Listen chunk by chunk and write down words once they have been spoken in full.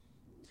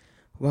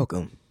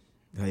Welcome.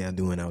 How y'all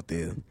doing out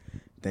there?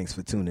 Thanks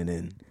for tuning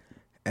in.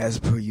 As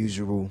per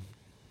usual,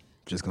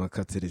 just gonna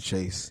cut to the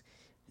chase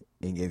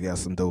and give y'all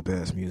some dope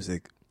ass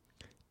music.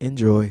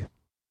 Enjoy.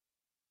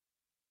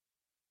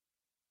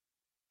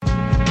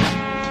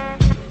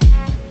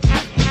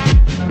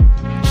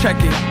 Check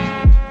it.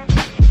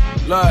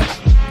 Look,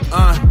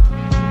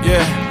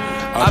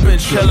 yeah. I've been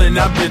chillin',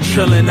 I've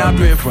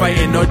been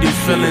fighting all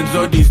these feelings,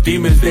 all these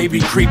demons, they be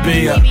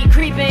creeping up.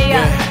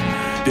 Yeah.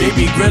 They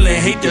be grillin',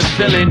 hate the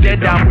feeling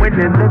that I'm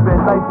winning,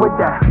 living life with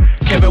that.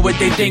 Care what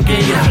they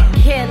thinking, yeah.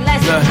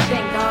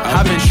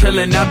 I've been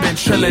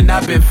chillin',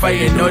 I've been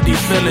fighting all these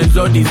feelings,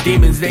 all these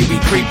demons, they be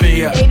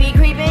creeping up. They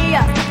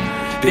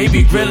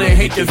be grillin',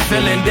 hate the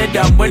feeling that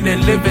I'm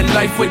winning, living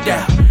life with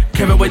that.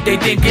 Care what they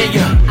thinking,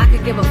 yeah. I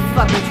could give a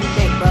fuck what you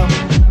think, bro.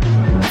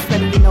 Just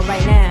let me know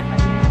right now.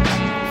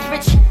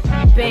 Rich,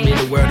 babe. What mean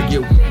the word to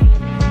you?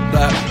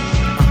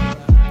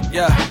 Love,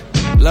 yeah,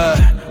 love.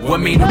 What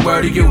mean the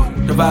word to you?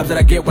 The vibes that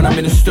I get when I'm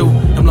in the stew.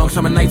 Them long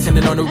summer nights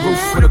ending on the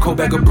roof with a cold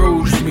bag of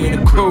brews. Just me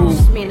and the crew.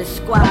 Just me and the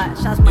squad.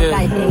 Shouts my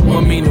guy David.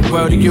 What mean the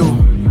word to you?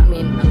 I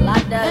mean, a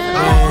lot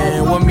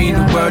does. What mean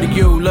the word to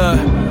you? Look,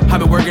 I've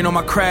been working on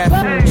my craft,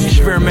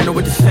 experimental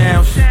with the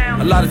sounds.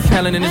 A lot of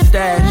talent in the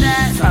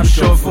stash. Time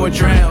short for it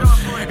drowns.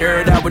 Air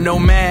it out with no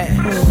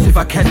mask. If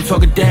I catch it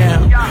talking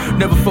down,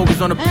 never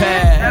focus on the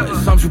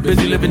past. I'm too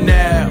busy living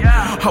now.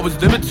 I was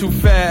living too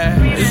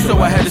fast, so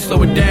I had to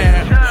slow it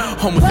down.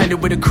 Almost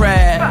ended with a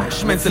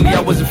crash. Mentally I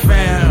wasn't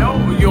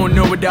found. You don't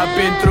know what I've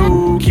been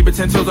through. Keep it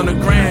 10 toes on the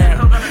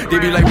ground. They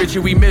be like, Richie,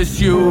 we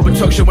miss you, but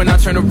talk shit when I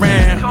turn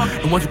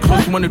around. The ones who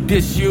close wanna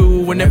diss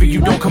you whenever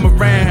you don't come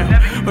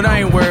around. But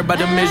I ain't worried about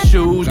them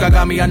issues. God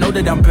got me, I know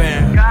that I'm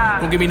bound.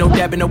 Don't give me no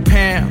dab and no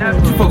pound.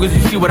 Too focused,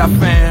 you see what I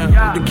found.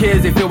 The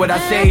kids, they feel what I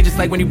say, just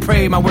like when you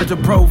pray, my words are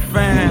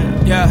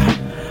profound. Yeah.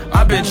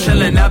 I've been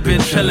chillin', I've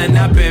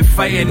been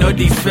fighting all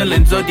these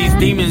feelings, all these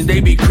demons,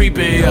 they be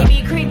creeping up.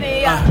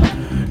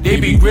 They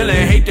be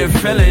grillin', hate the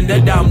feeling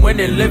that I'm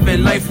winning,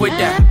 living life with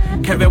that.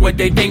 Care what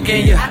they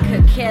thinking, yeah. I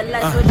could care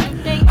less what you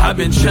think. I've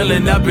been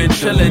chillin',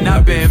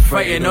 I've been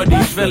fighting all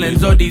these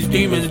feelings, all these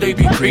demons, they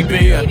be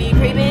creeping up.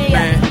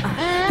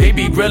 They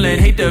be grillin',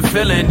 hate the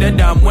feeling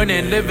that I'm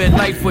winning, living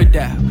life with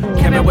that.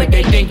 Care what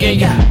they thinking,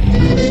 yeah.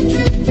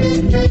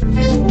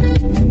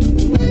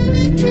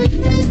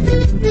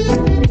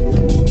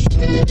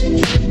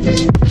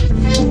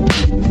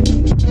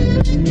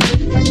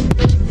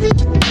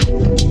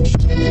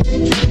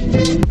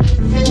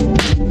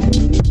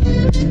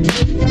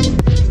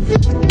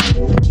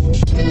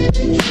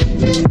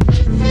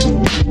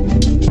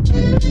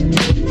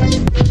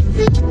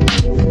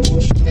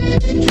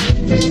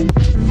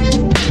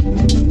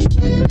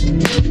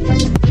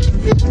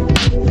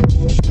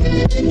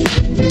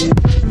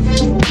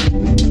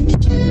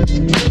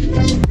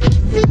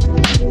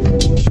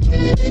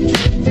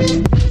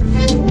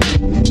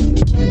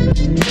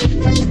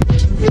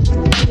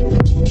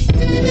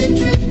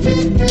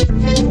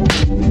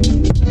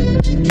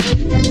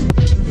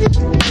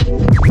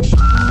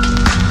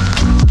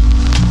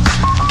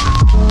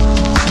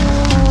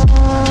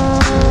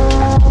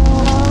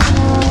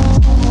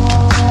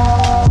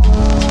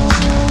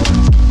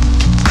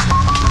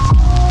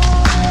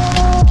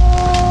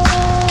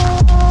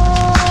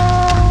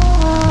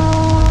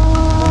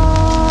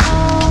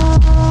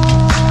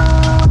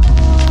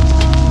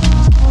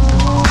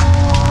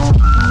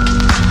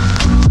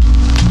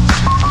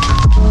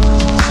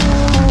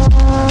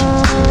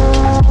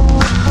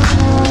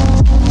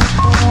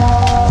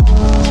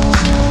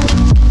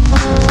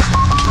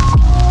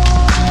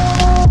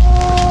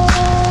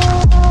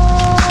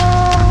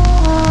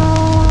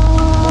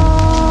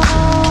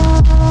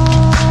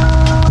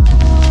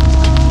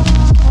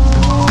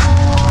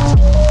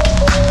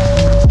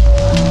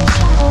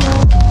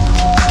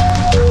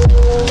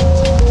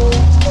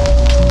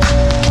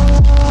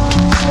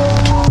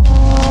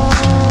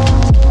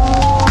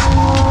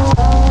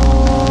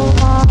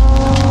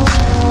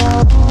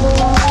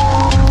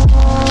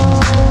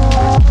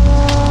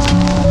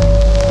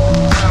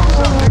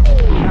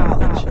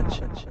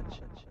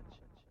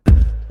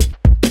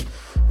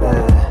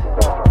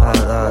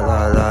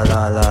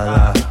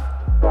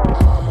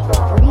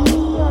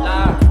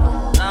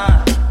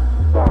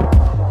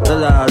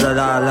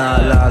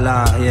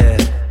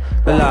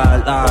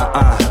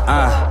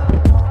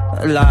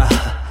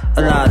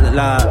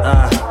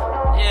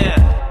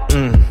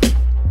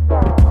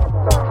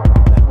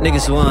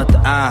 Niggas want the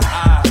eye,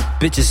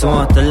 bitches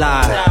want the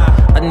lie.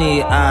 I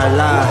need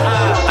Allah,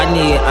 I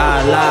need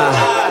Allah,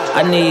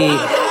 I need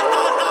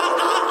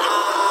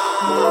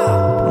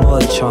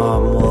more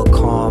charm, more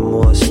calm,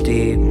 more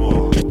steep,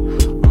 more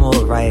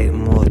right,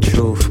 more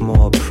truth,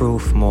 more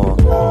proof, more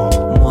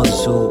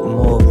zoot,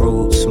 more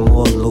roots,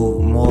 more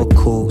loot, more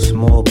coots,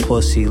 more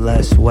pussy,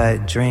 less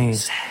wet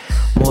dreams.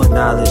 More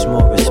knowledge,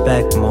 more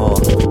respect, more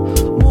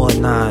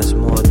nines,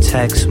 more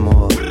text,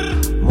 more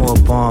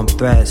bomb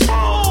breasts,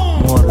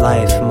 more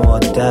life, more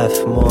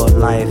death, more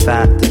life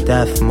after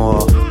death,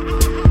 more.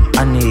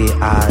 I need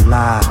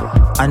Allah,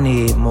 I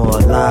need more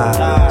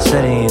lie,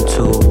 sitting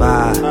too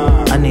by.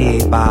 I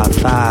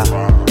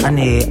 555.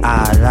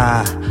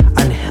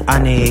 I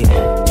need.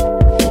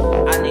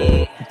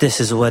 This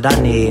is what I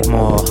need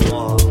more.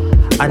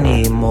 I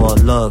need more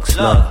looks,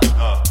 look.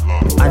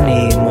 I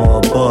need more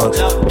books.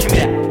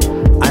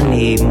 I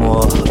need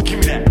more.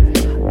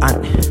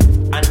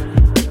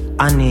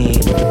 I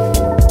need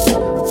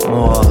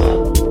more.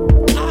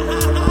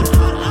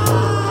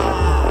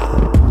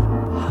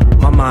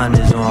 My mind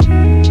is on.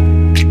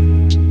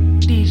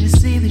 Did you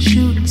see the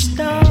shooting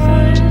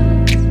stars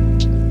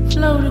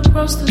float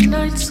across the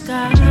night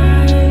sky?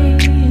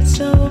 It's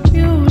so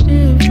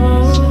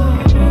beautiful.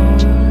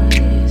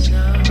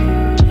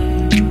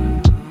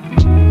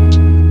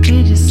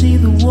 Did you see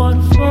the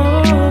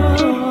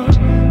waterfall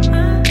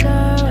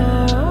under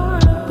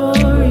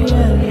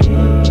Borealis?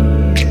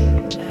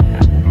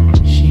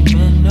 She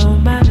meant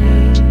nobody.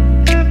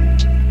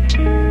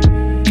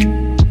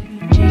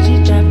 Did you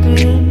tap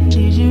in?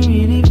 Did you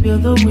really feel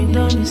the wind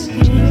on your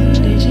skin?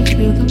 Did you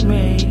feel the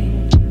rain?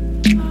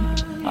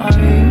 Are you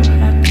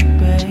happy,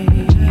 babe?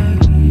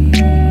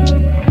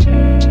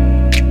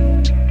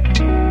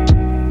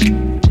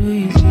 Do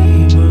you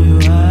see from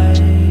your eyes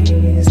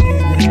these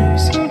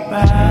lips so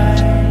bright?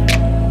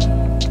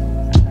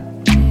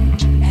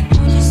 And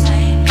don't you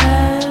say no?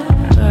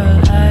 Girl,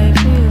 I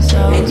feel so.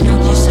 And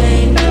don't you say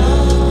no?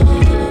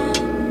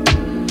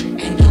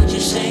 And don't you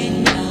say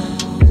no?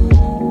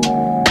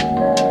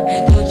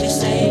 And don't you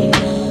say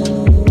no?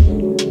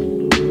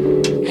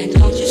 And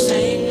don't you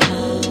say no?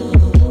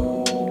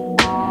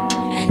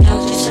 And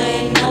don't you say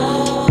no?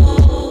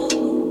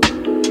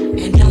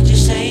 And don't you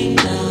say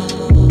no?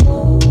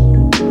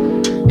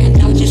 And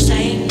don't you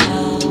say no?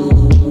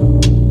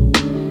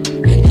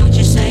 And don't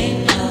you say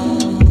no?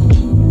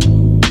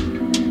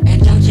 And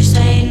don't you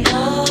say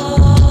no?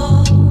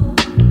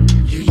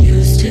 You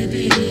used to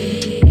be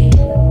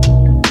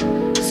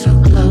so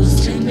close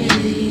to me.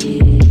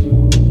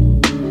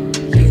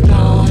 You've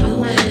gone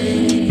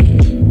away.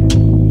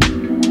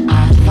 I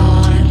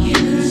thought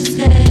you'd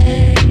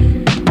stay.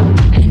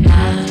 And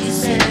now you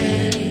say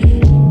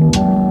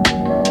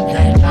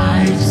that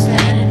life's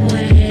that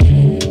way.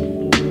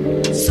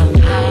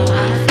 Somehow I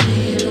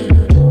feel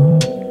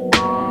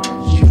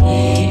you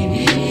need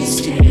me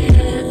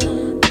still.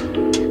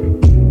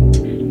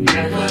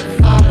 Never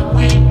thought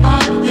we'd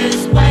part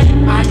this way,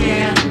 my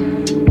dear.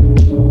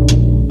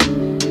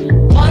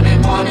 One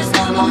and one is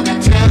no longer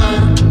two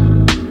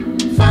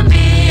for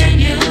me and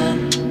you.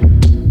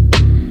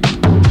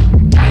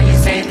 Now you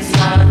say this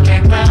love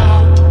can grow,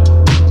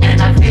 and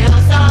I feel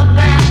so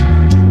bad.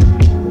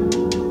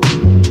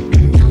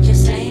 Don't you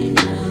say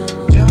no?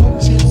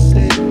 Don't you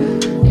say no?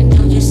 And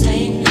don't you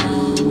say no?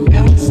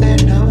 Don't say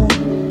no.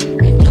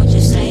 And don't you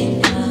say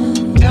no?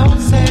 Don't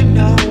say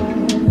no.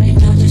 And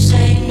don't you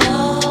say no?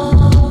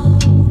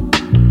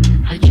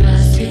 I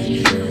trusted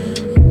you,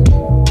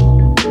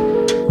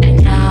 and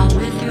now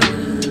with you,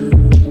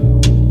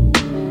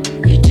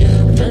 you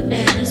took the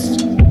best.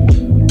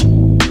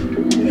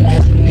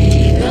 Left me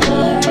the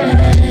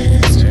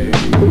rest.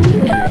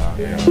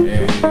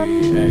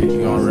 Hey, you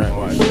gon' rap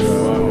what?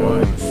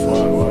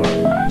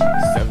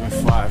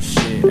 7-5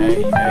 shit,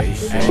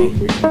 hey.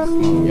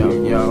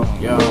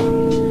 Yo.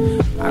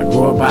 I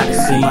grew up by the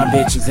sea, my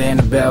bitch was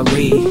Anabelle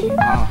Lee.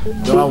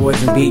 Though I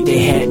wasn't beat, they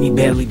had me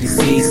barely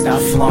deceased. I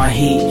flaunt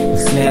heat,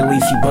 snare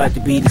leafy, but the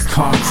beat is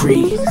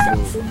concrete.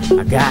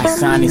 I got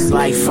sonics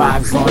like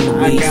fives on the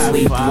beat.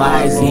 Sleep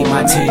lies, eat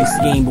my team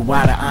scheme, but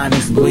why the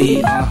honest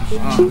bleed?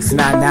 It's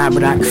not now,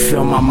 but I can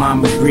feel my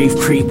mama's grief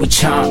creep with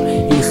chomp.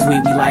 You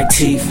sweet, we like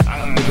teeth.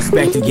 With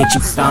respect to get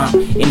you stomped.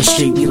 In the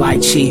street, we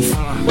like chief.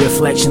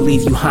 Reflection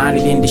leave you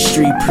haunted in the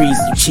street.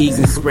 Priest, you cheese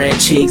and spread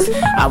cheeks.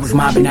 I was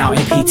mobbing out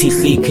in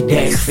PTC,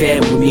 cadets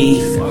fed with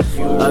me.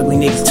 Ugly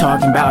niggas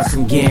talking about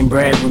some getting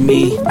bread with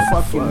me.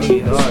 Fuck with me,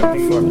 dog. I don't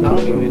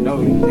even know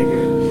you,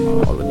 nigga.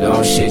 All the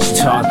dumb shit you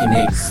talking,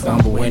 niggas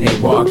stumble when they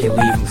walking.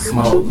 Leave them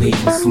smoke,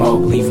 leave them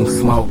smoke, leave them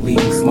smoke,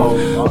 leave them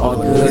smoke. All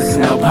the good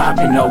smell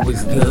popping, know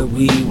it's good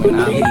weed. When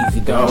I leave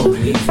the door,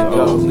 leave the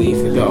door,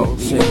 leave the door.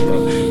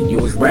 You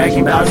was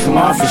bragging about some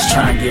office,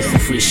 trying to get some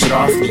free shit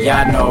off me.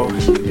 I know,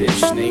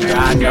 bitch, nigga,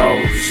 I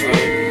know.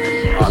 Shit.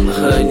 All the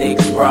hood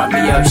niggas brought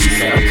me up. She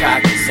said I'm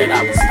cocky, said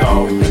I was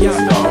gold.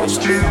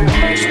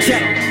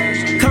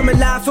 Coming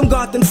live from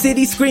Gotham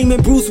City,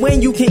 screaming Bruce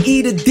Wayne, you can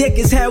eat a dick.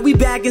 It's how we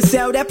bag and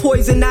sell that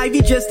poison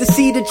ivy just to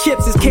see the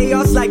chips. It's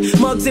chaos like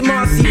Muggs and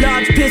Marcy.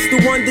 Large pistol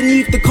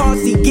underneath the car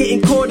seat.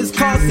 Getting caught is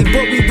costly,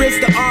 but we risk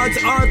the odds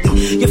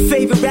hardly. Your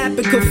favorite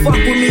rapper could fuck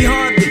with me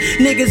hardly.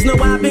 Niggas know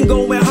I've been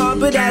going hard,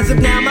 but as of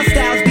now my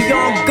style's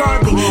beyond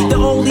godly. The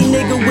only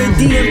nigga with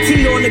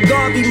DMT on the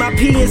Garvey. My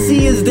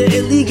PNC is the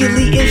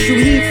illegally issued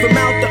heat from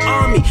out the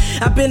army.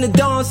 I've been a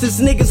don since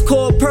niggas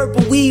called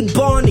Purple Weed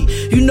Barney.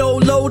 You know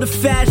Lotus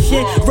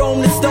fashion,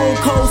 roam the stone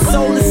cold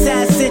soul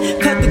assassin.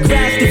 Cut the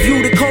grass to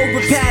view the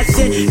cobra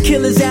passion.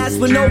 Kill his ass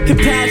with no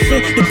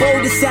compassion. The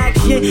boldest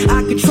action,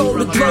 I control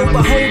the globe,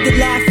 I hold it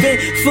laughing.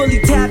 Fully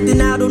tapped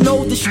and I don't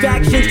know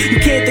distractions. You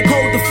can't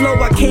decode the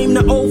flow, I came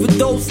to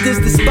overdose this.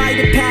 The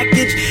spider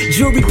package,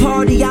 jury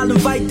party, I'll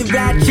invite the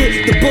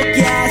ratchet. The book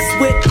your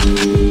ass with.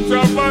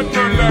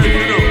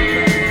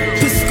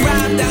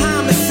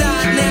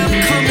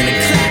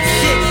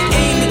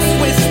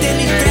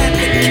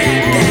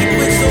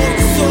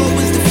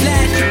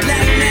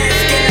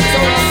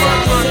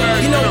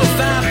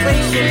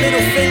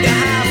 middle finger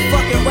high,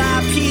 fucking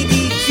ride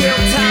PD, kill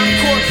time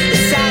court. The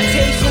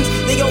citations,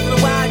 they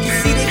open wide, you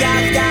see the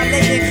guys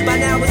dilating. By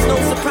now it's no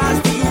surprise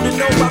for you to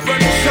know I run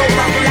the show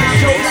like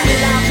Live Nation.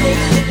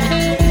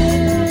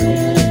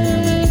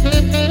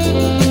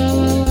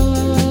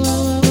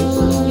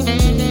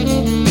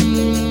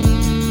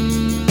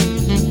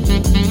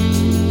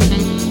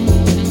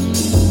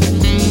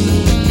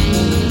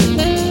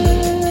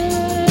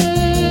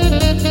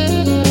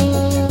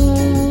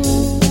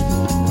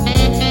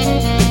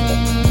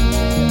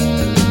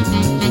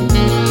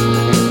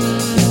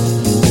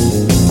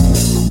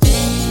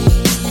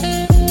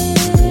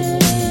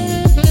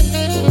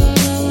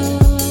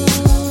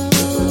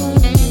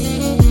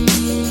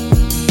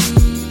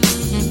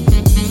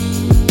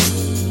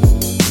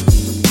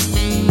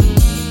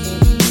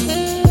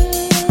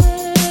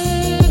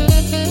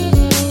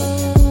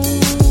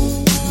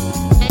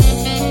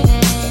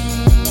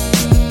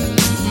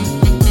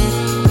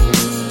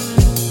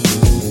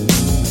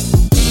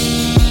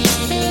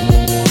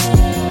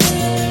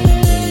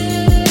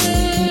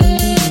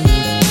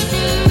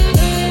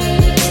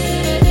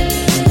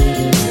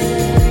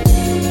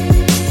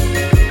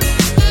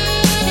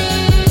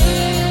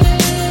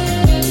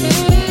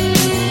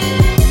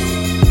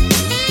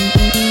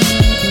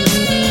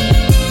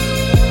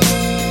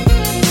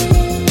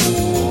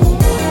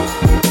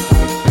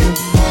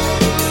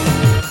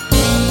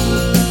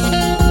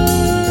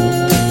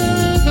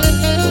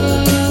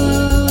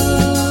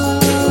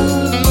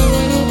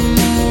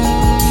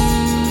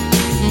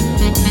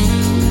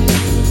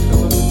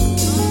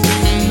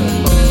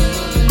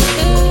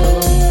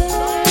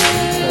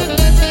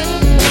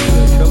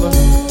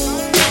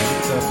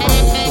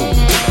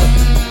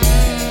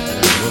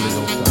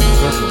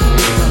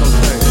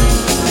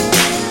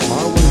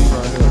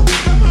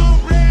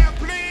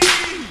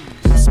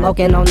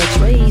 Smoking on the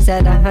trees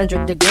at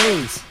 100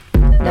 degrees.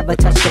 Never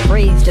touch the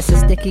breeze, just a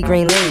sticky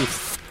green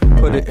leaves.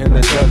 Put it in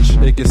the Dutch,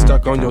 it gets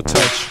stuck on your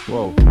touch.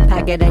 Whoa.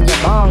 Pack it in your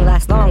bong,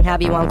 last long,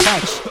 have you on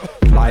touch.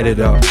 Light it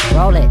up.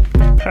 Roll it.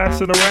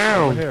 Pass it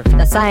around.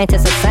 The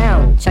scientist of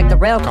sound, check the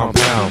rail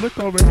Compound. Look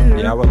over here.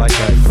 Yeah, I would like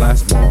that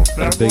glass ball.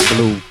 That big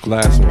blue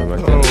glass one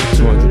right there.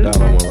 $200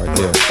 one right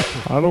there.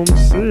 I don't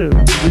see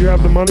it. Do you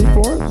have the money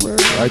for it? Where?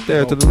 Right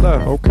there to the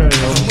left. Okay,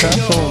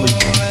 cash only.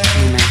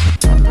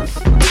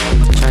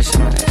 Try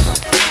some of this.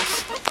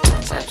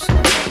 It's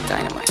absolutely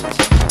dynamite.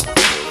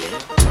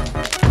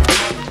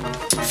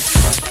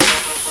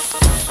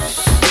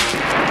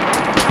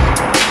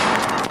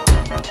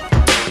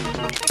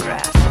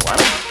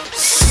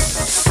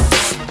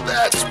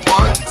 That's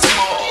one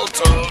small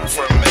toad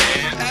for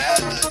man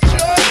and a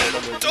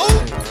giant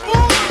dope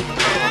boy.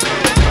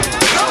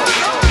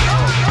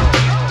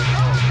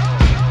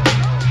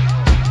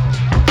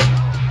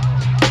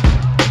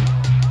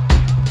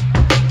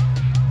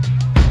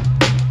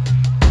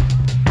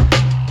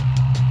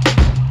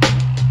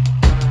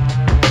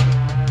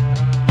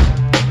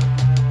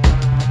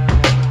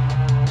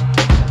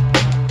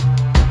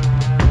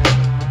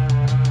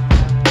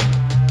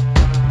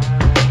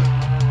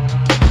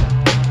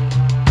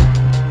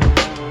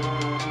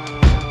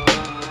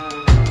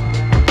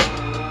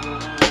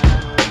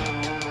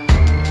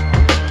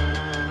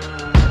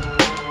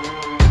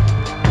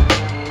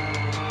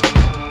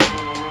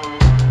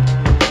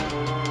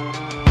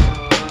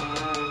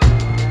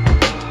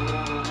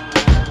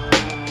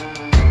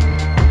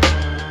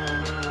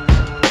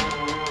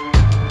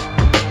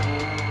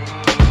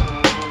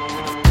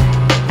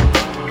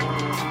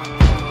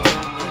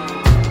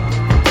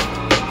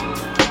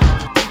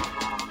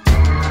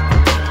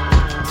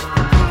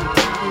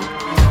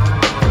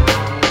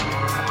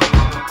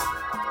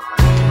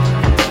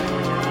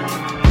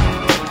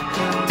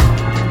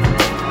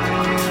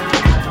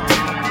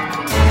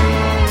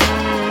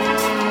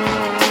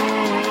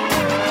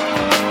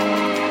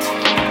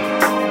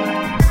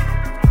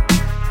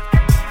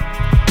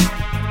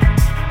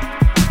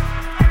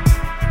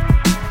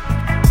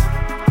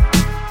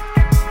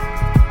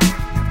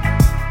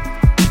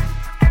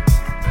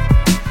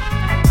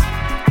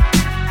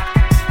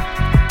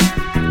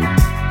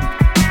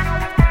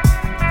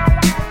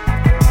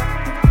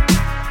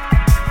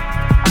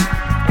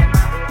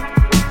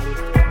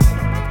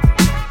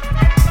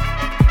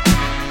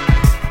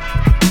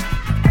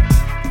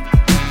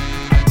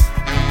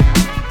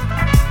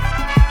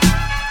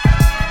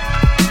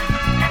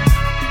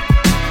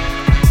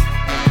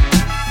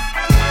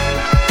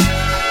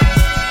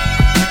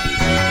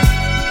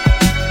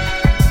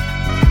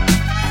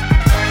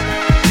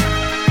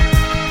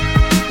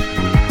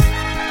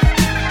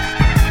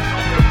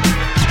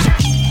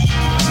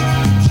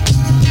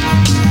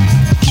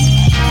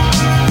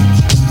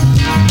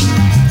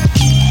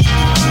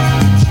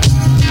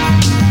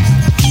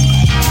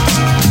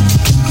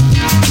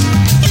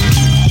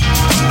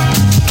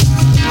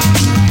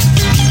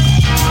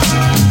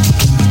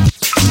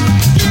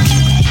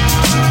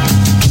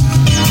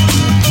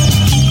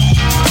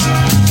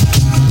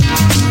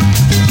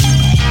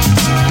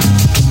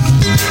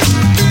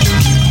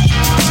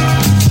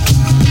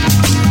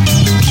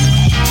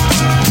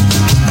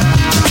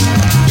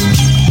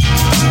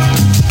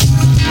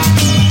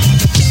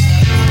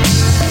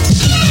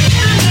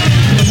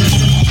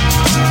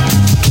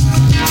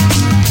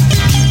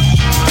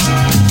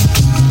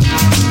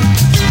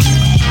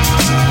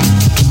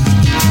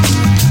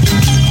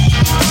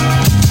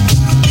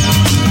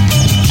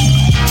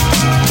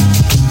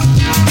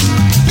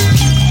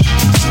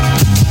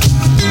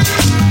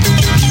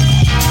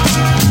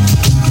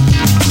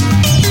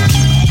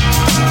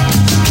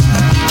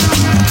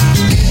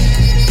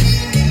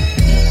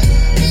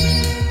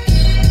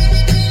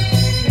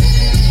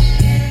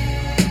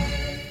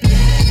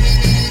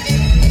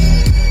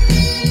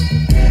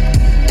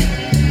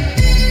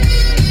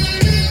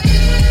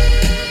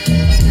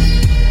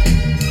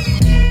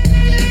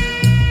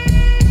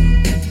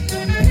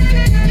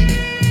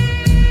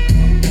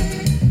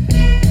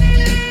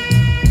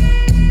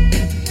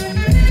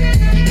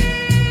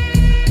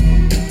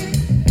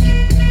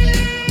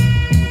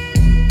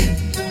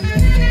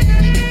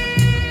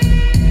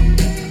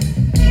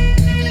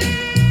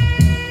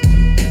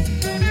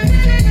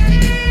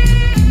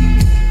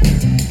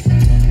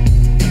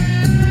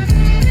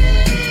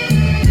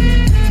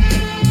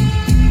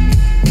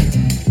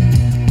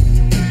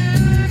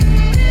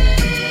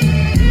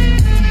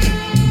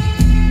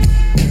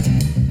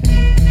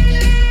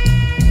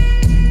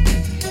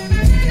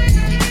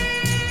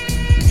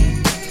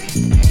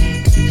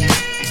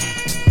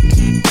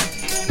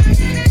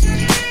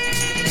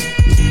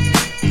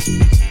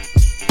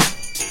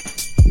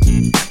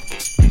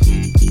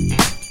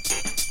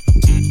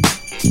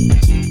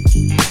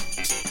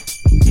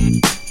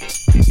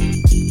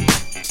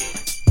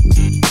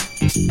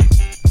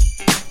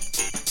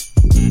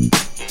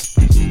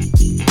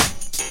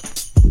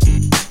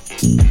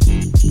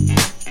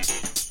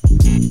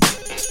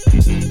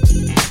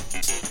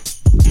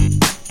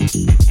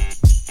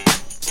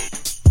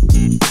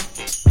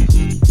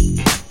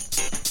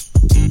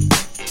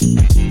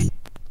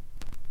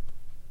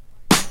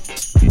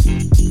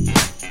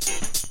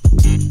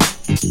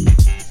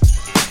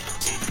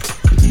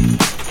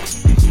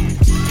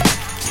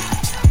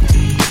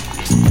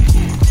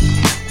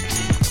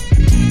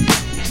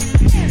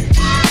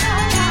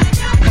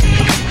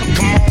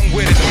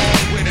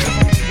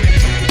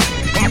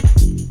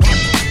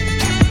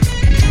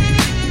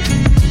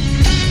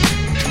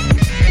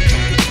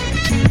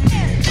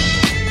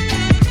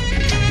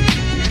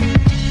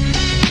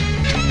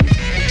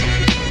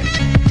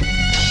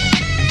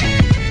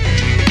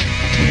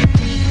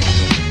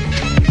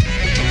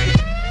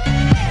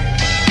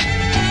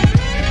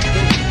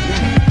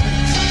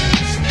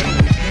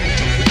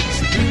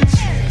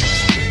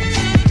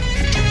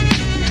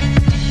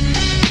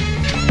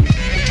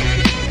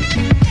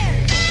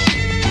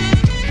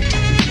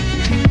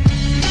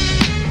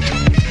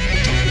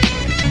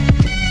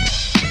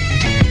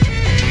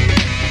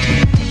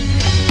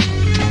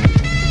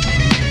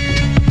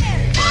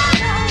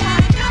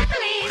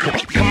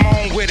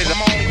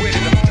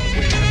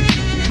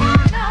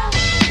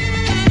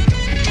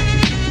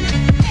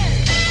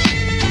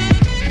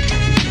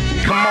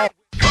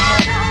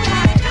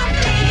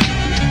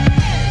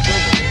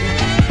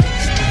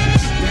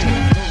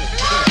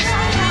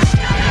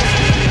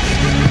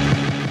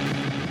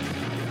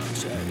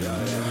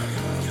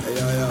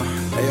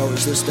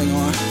 this thing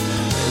on?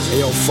 Hey,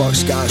 yo, fuck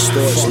Sky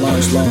Storage,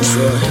 lungs,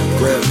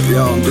 grip.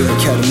 Yo, I'm doing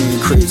ketamine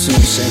and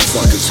creatine same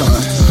fucking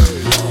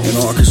time. In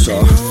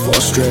Arkansas,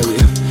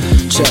 Australia.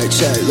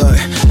 Check, look.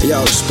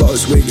 Yo,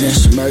 exposed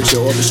weakness, emerge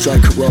your orbit,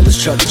 strike Corollas,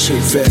 chuck a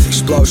cheap fifth.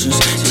 Explosions,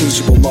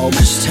 teachable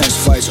moments, tense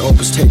fights,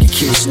 opens, take a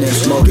key sniff.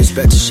 Smokers,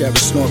 bet to share a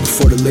snort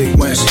before the league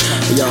wins.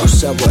 Yo,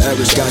 several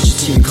errors, got your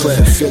team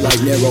clipped. Feel like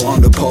Nero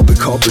on the pulpit,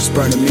 culprits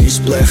burning me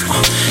spliff.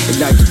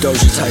 Ignite the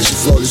Doja, Tyson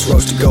flow, this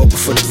roast to go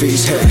before the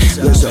V's hit.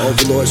 Lizard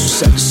overlords will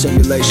set the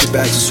simulation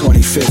back to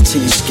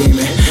 2015,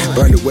 scheming.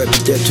 Burn the whip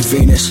and dip to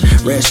Venus.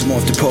 Ransom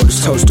off the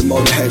POTUS, toast the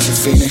motorheads in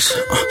Phoenix.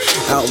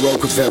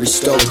 Outroke with every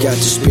stove, got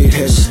the speed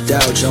hits.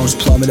 Dow Jones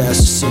plummet as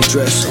the sea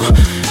drifts.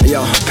 Yo,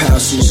 pound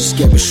season,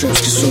 skipping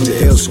shrimps, consume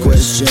the ill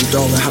squids. Jim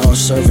Dolan, how I'm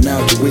serving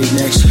out the weed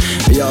nicks.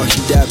 Yo, he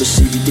dabbing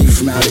CBD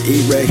from out of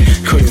E-Ray.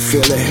 Couldn't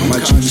feel it. My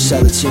GG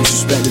seller teams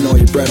were spending all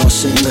your bread on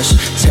seamless.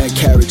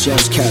 10-carat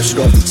gems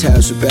captured off the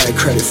tabs with bad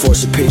credit for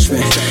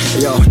impeachment.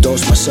 Yo,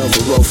 dose myself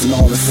a roll from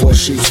all in 4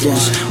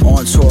 sheepskins.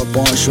 On tour,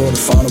 barn shore, the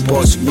final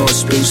boss, ignore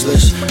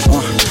speechless.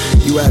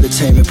 You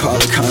entertainment,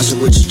 pilot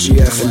concert with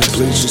your GF and the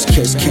bleachers.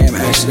 Kiss cam,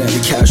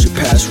 accidentally captured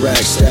past rack.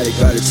 Static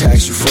by the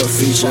tax you for a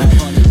feature.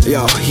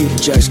 Yo, heat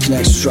ejects,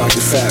 connects, rock the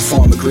fat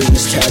farm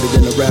agreements. Tatted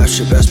in the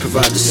rapture, best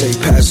provide the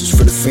safe passage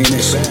for the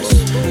Phoenix.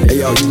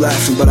 Hey yo, you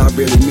laughing, but I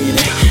really mean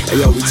it.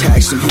 Hey yo, we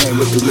taxed him here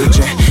with the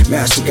Legion.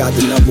 Master got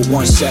the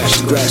 #1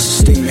 sash, the grass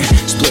is steaming.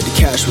 Split the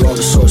cash with all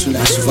the swordsmen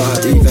that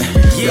survived even.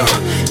 Yo,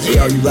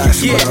 you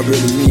laughing, but I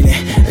really mean it.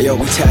 Hey yo,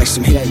 we taxed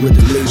him here with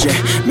the Legion.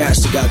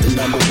 Master got the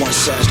 #1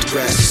 sash, the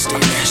grass is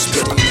steaming.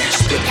 Split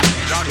it.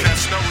 Y'all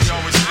cats know we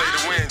always play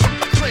to win.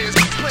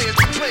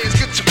 Players,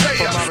 get your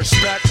pay up. For my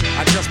respect,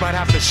 I just might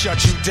have to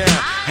shut you down.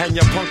 Hang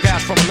your punk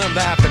ass from a limb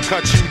to have to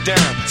cut you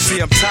down. See,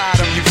 I'm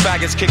tired of you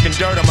faggots kicking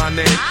dirt on my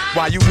name.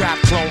 While you rap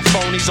clone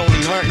phonies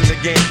only hurting the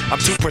game. I'm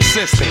too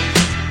persistent.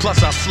 Plus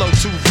I flow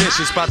too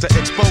vicious, about to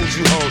expose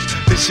you hoes.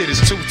 This shit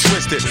is too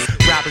twisted.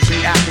 Rappers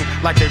be acting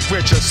like they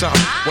rich or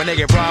something. When they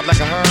get robbed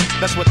like a herb,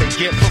 that's what they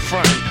get for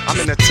frontin'. I'm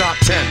in the top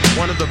 10,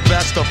 one of the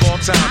best of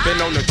all time. Been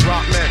on the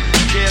drop, man. Who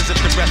cares if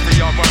the rest of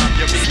y'all rhyme?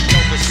 You're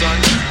mediocre, son.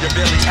 You're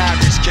barely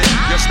average, kid.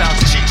 Your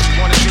style's cheap. You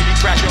wanna see me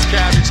crack your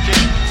cabbage,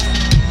 kid?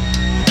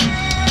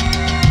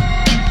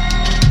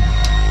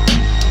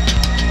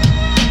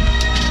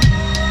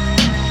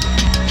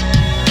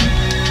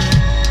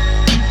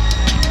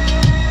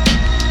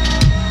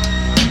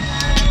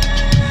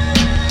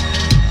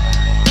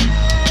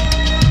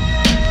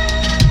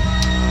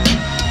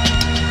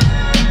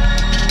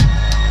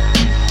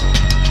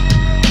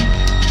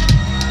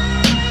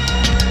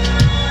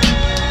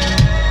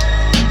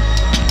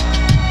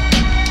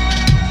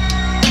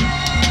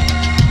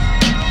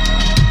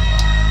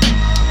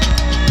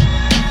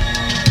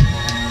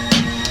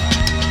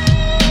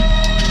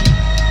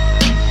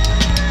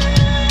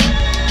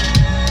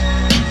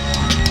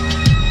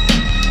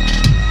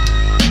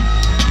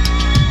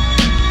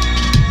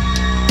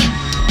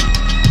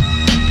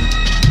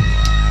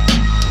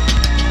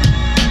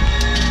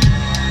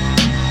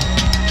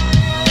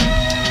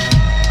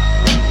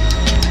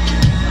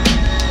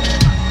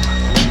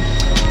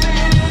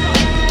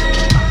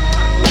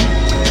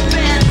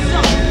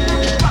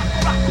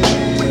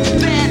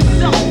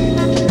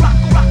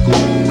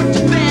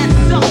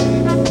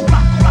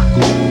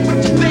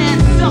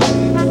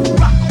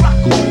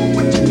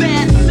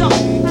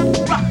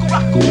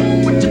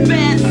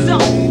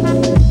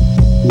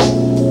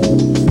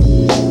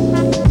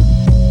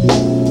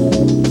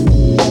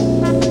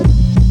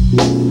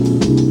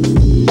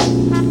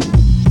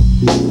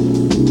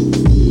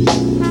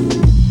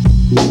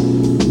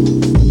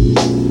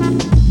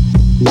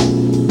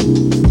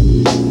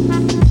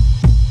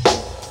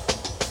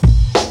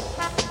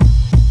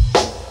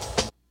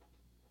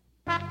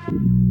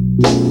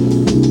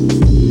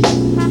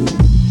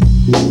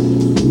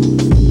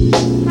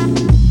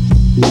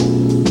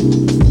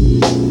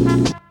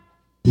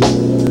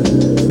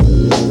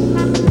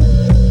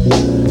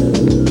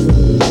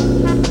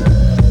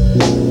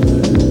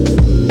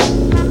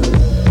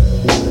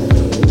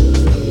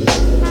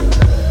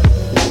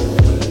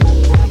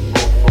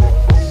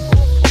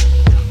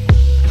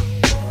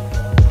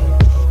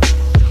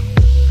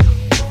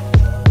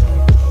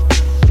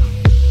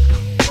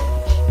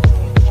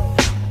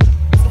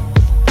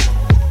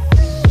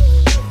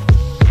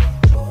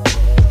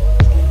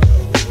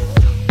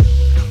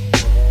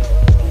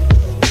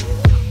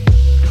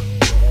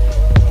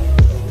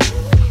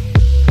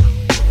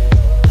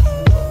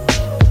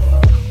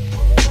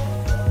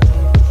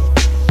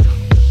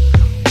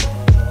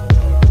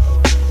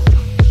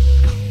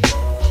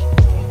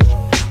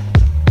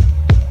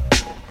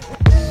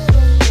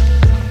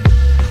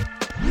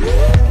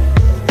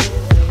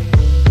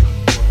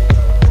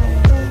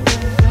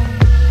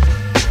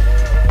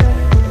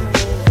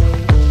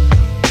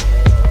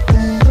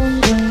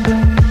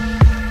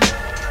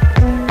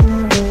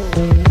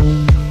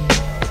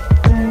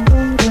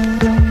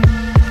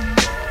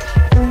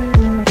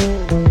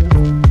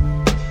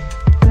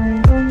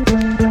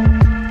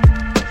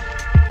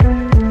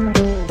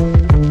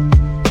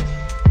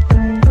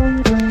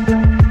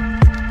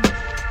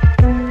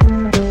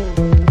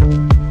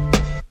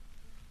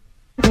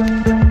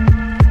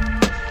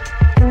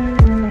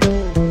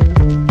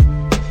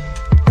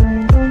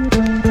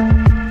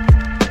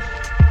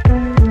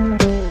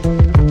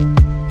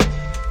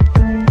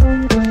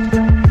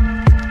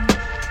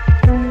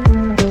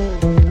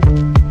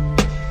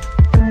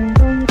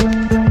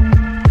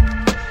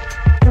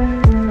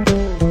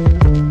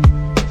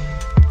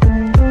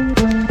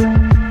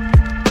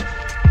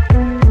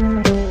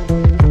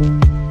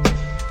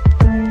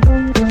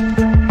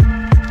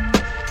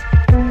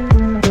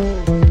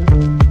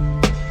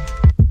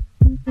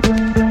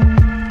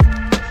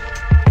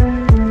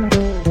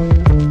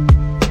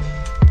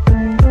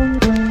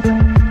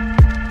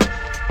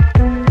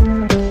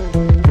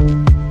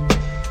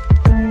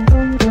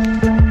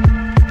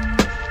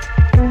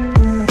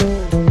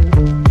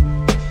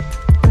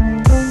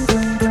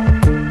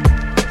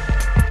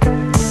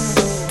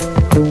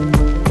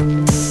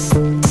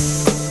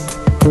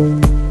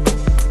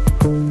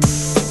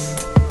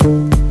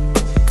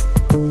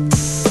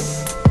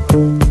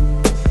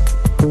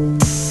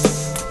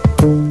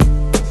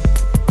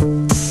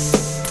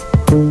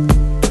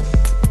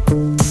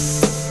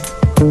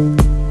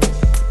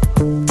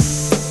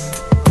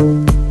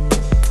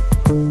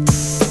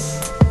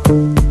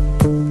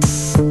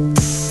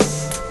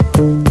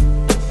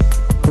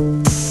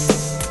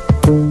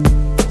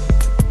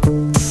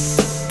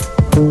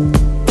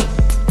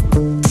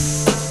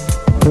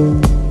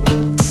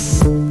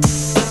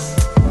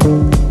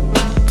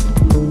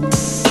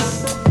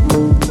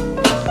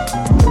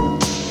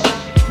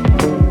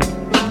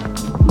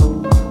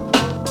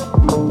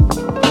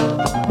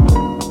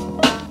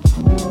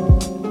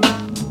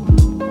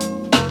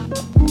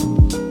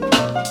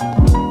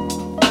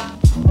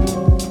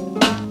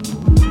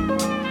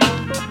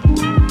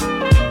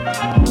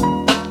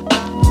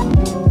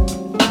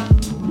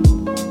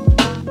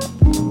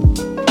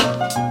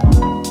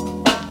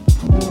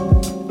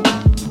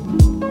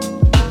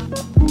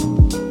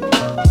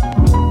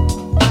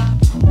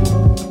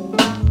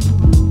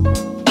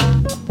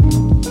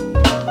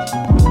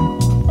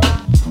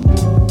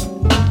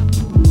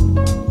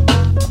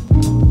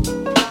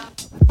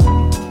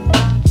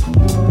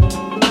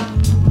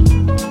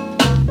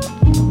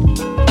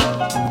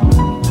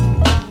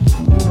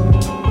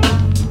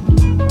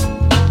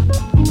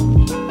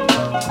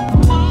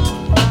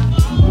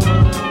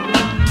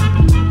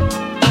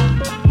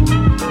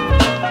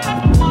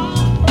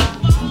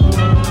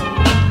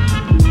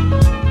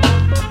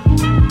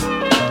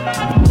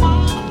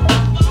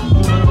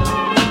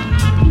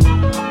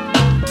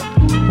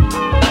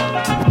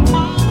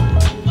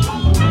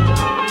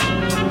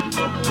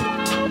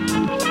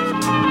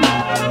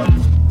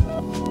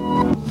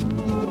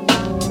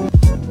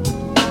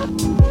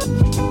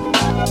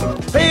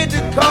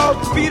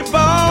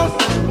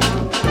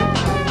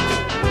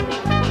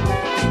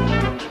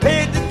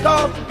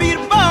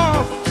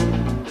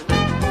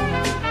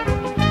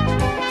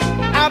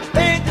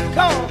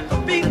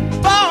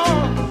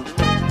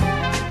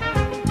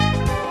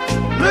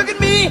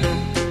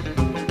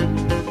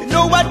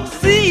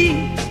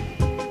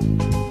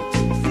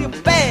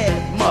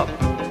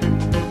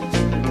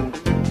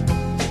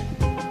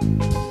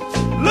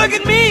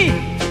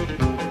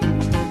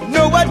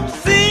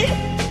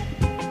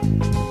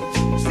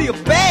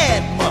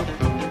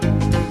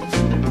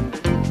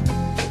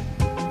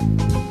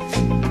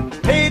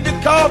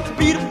 cost to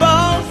be the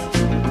boss.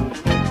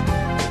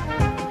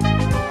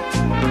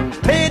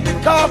 Paid the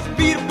cost to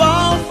be the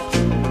boss.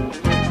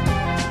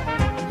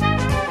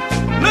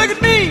 Look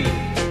at me.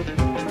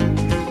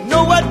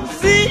 Know what to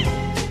see?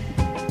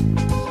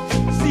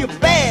 See a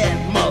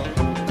bad mother.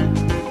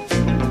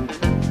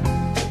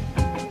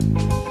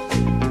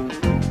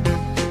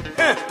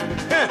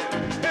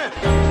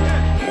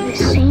 At the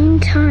same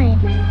time,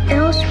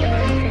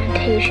 elsewhere in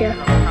Fantasia,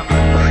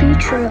 a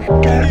creature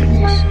of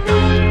darkness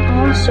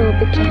also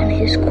began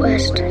his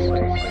quest.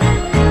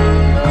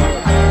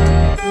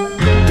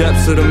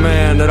 Depths of the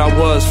man that I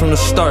was from the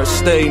start.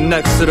 Stay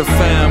next to the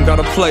fam. Got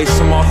a place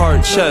in my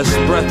heart, chest,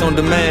 breath on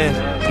demand.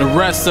 The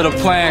rest of the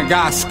plan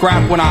got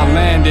scrapped when I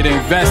landed.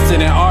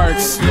 Invested in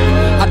arts.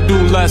 I do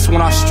less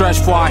when I stretch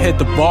before I hit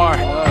the bar.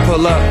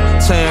 Pull up,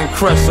 tan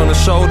crest on the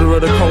shoulder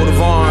of the coat of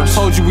arms.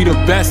 Told you we the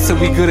best till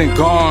we good and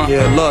gone.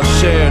 Yeah, love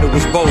shared, it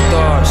was both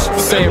ours.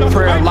 Say a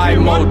prayer, light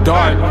more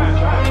dark.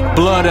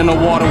 Blood in the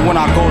water when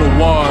I go to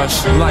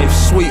wash. Life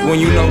sweet when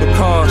you know the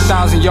cost.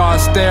 1,000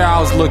 yards stare, I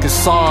was looking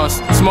sauce.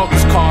 Smoke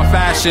was called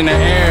fashion in the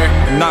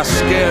air. Not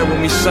scared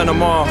when we sent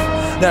them off.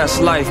 That's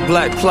life,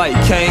 black plight,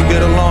 can't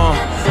get along.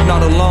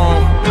 Not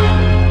alone.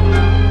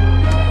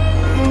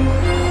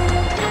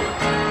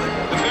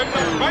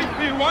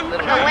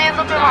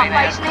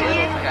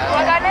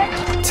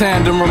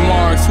 Tandem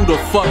remarks, who the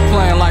fuck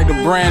playing like the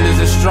brand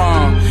isn't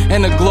strong?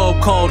 And the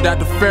globe code that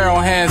the pharaoh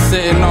hand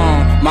sitting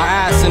on. My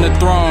ass in the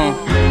throne.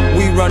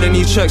 We running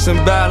these checks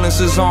and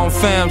balances on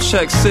fam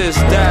checks, sis,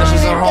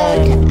 dashes at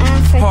home.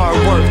 Hard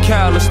work,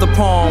 callous the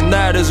palm,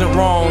 that isn't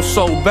wrong.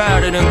 So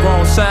battered and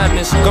grown,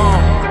 sadness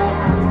gone.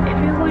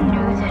 Everyone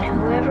knew that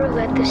whoever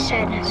let the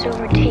sadness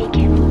overtake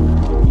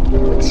him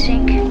would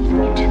sink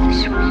into the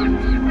swamp.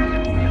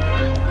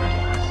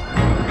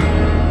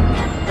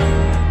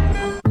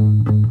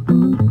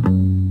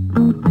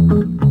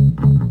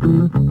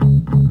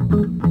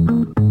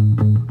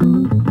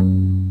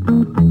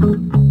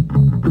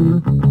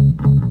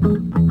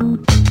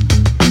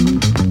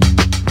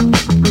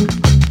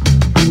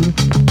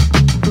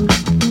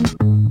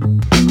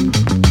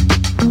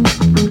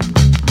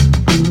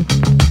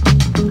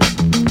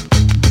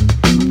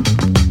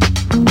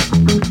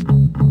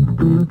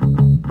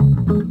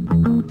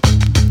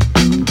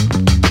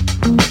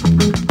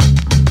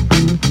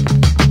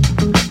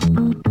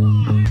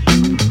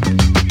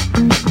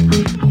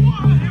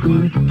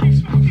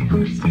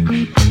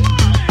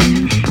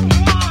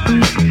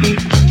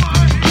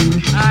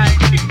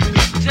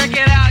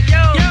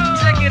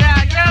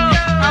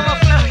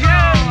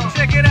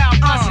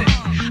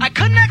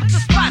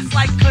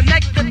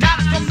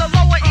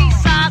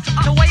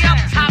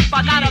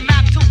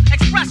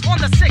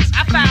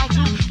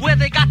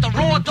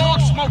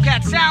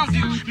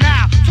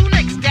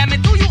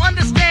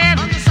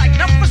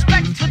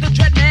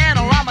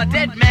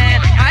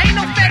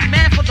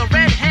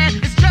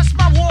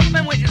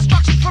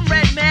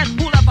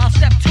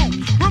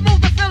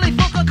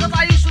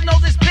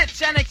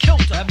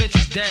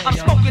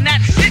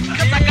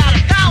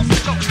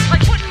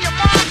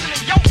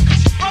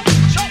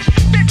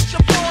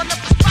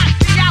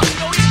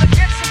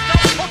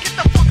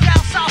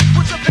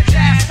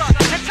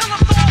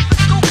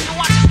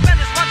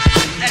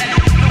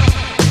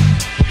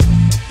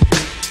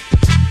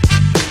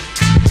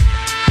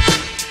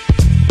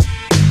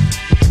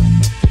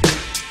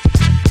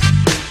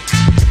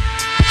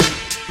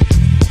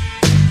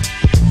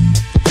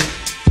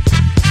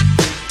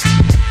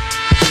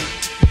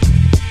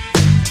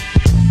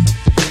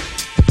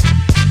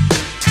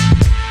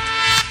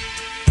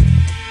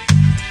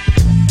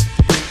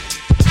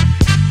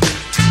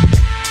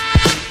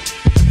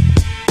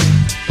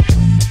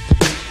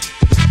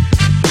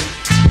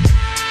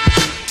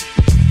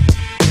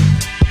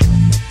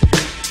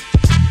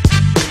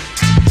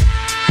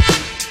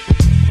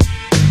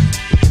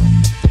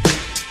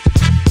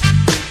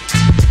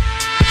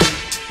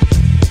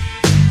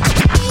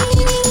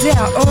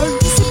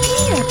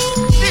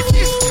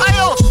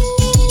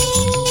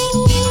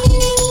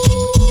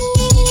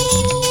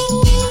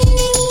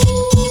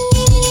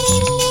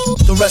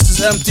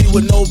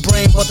 With no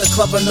brain but the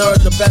clever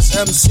nerd, the best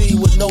MC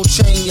with no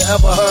chain you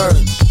ever heard.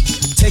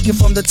 Take it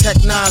from the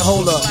Tech 9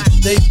 holder.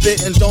 They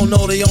bit and don't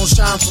know they own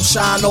shine from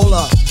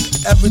Shinola.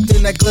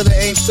 Everything that glitter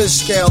ain't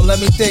fish scale.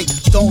 Let me think,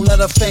 don't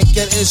let her faint,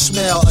 get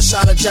Ishmael. A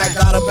shot of Jack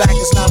out of back,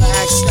 it's not an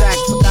axe stack.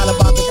 Forgot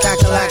about the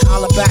cackalack,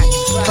 holla back.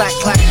 Clack,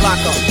 clack,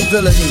 blocker,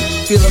 villainy.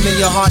 Feel them in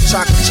your heart,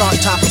 chakra,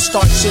 chart topper.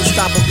 Start shit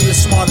stopper, be a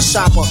smarter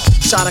shopper.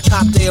 Shot a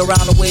cop day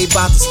around the way,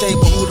 about to stay,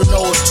 but who to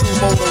know it's two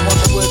motor,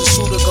 wonder where the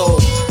shooter go.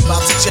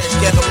 About to jet,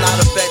 get him, not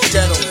a bet,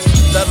 dead him.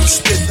 Let him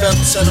spit venom,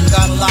 said him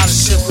got a lot of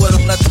shit with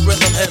him, let the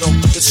rhythm hit him.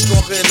 It's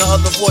stronger in the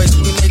other voice,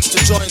 we mix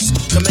the joints.